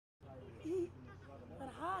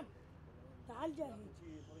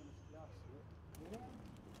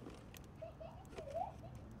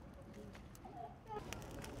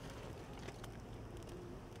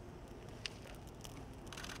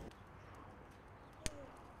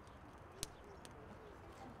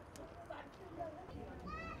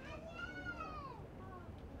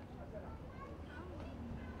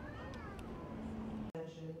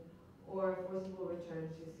or forcible return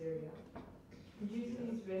to Syria. Due to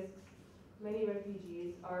these risks, many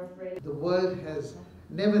refugees are afraid. The world has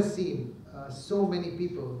never seen so many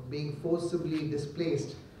people being forcibly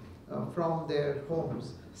displaced from their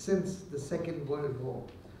homes since the Second World War.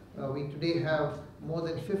 We today have more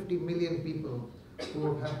than 50 million people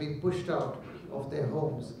who have been pushed out of their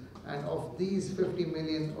homes, and of these 50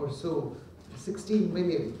 million or so, 16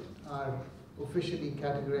 million are officially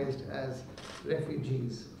categorized as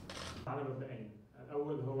refugees.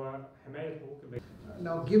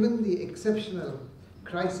 Now, given the exceptional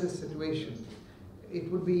crisis situation, it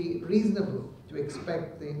would be reasonable to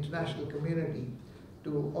expect the international community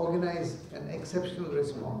to organize an exceptional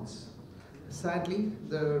response. Sadly,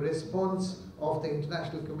 the response of the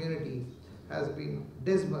international community has been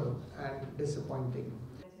dismal and disappointing.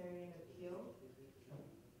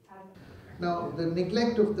 Now, the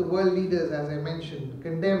neglect of the world leaders, as I mentioned,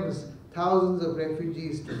 condemns thousands of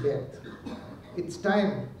refugees to death. It's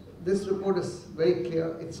time, this report is very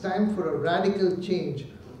clear, it's time for a radical change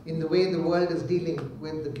in the way the world is dealing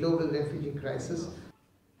with the global refugee crisis.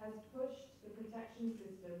 Has pushed the protection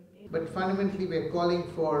system But fundamentally, we're calling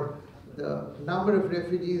for the number of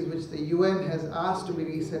refugees which the UN has asked to be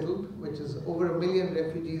resettled, which is over 1 million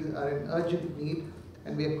refugees are in urgent need,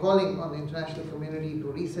 and we are calling on the international community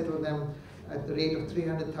to resettle them at the rate of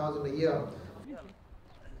 300,000 a year. Yeah.